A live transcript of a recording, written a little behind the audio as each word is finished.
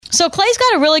So Clay's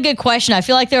got a really good question. I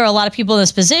feel like there are a lot of people in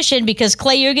this position because,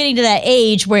 Clay, you're getting to that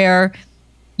age where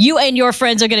you and your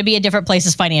friends are going to be in different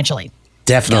places financially.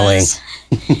 Definitely.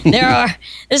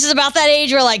 This is about that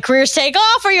age where like careers take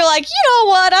off, or you're like, you know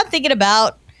what? I'm thinking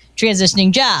about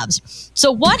transitioning jobs.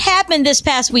 So what happened this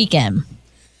past weekend?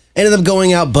 Ended up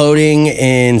going out boating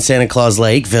in Santa Claus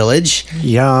Lake Village.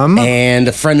 Yum. And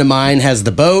a friend of mine has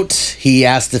the boat. He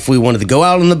asked if we wanted to go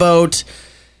out on the boat.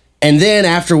 And then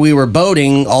after we were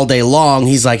boating all day long,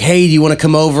 he's like, hey, do you want to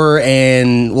come over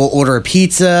and we'll order a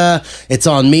pizza? It's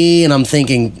on me. And I'm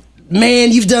thinking,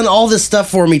 man, you've done all this stuff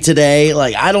for me today.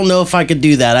 Like, I don't know if I could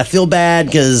do that. I feel bad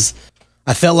because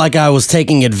I felt like I was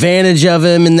taking advantage of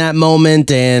him in that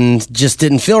moment and just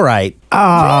didn't feel right.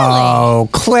 Oh, Really?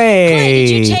 Clay.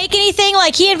 Did you take anything?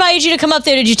 Like, he invited you to come up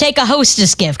there. Did you take a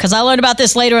hostess gift? Because I learned about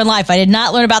this later in life. I did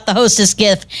not learn about the hostess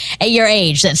gift at your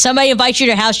age. That somebody invites you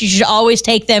to their house, you should always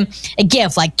take them a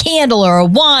gift, like candle or a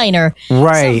wine or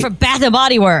something for Bath and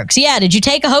Body Works. Yeah, did you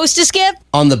take a hostess gift?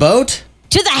 On the boat?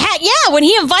 To the hat, yeah. When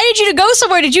he invited you to go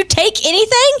somewhere, did you take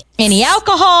anything? Any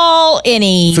alcohol?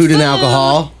 Any Food and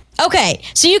alcohol. Okay,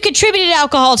 so you contributed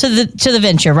alcohol to the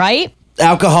venture, right?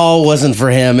 Alcohol wasn't for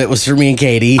him. It was for me and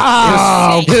Katie.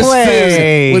 Oh, It was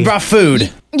Clay. food. We brought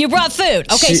food. You brought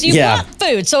food. Okay, so you brought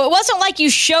food. So it wasn't like you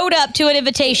showed up to an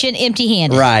invitation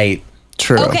empty-handed. Right.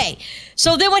 True. Okay,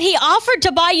 so then when he offered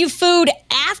to buy you food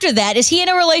after that, is he in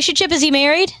a relationship? Is he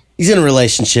married? He's in a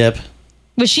relationship.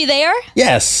 Was she there?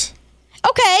 Yes.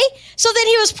 Okay, so then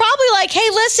he was probably like, hey,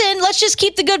 listen, let's just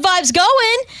keep the good vibes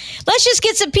going. Let's just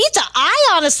get some pizza.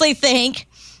 I honestly think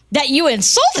that you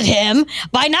insulted him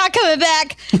by not coming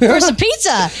back for some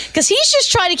pizza because he's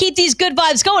just trying to keep these good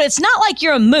vibes going. It's not like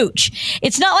you're a mooch.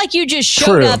 It's not like you just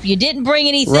showed up. You didn't bring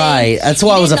anything. Right. That's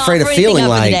why I was afraid of feeling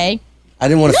like I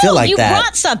didn't want to feel like you that.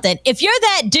 brought something. If you're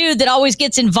that dude that always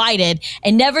gets invited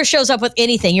and never shows up with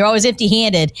anything, you're always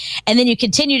empty-handed, and then you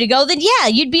continue to go, then yeah,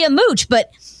 you'd be a mooch.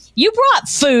 But you brought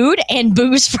food and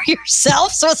booze for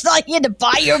yourself, so it's not like you had to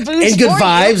buy your booze. And good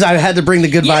vibes. I had to bring the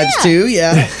good vibes too.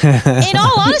 Yeah. In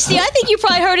all honesty, I think you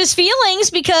probably hurt his feelings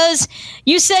because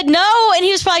you said no, and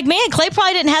he was probably like, man, Clay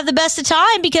probably didn't have the best of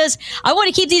time because I want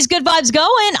to keep these good vibes going.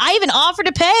 I even offered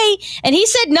to pay, and he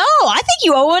said no. I think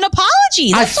you owe an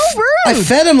apology. That's so rude. I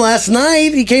fed him last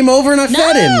night. He came over and I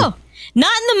fed him. Not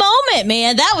in the moment,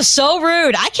 man. That was so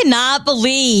rude. I cannot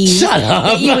believe Shut up.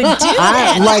 that you would do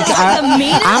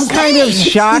that. I'm kind of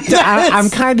shocked. I'm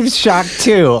kind of shocked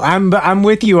too. I'm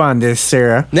with you on this,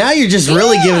 Sarah. Now you're just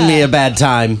really giving me a bad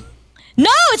time. No,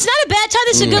 it's not a bad time.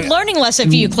 This is a good learning lesson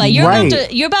for you, Clay.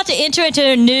 You're about to enter into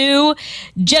a new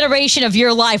generation of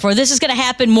your life where this is going to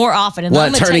happen more often. And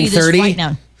I'm going to tell you this 30? right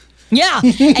now. Yeah,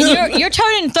 and you're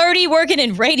turning 30 working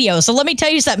in radio. So let me tell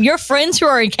you something. Your friends who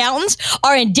are accountants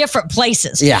are in different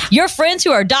places. Yeah. Your friends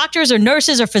who are doctors or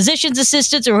nurses or physician's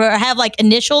assistants or who have like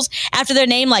initials after their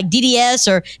name like DDS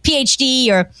or PhD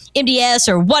or MDS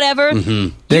or whatever.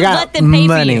 Mm-hmm. They got let them pay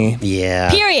money. for you. Yeah.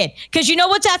 Period. Because you know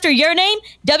what's after your name?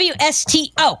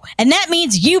 WSTO. And that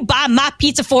means you buy my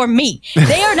pizza for me.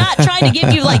 They are not trying to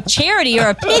give you like charity or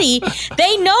a pity.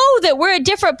 They know that we're at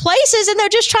different places and they're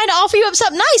just trying to offer you up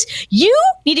something nice. You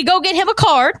need to go get him a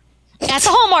card at the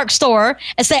Hallmark store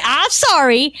and say, I'm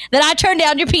sorry that I turned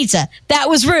down your pizza. That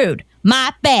was rude.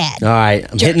 My bad. All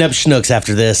right. I'm hitting up Schnucks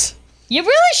after this. You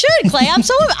really should, Clay.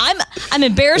 I'm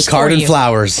embarrassed Card for and you.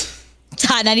 flowers.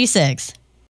 Hot 96.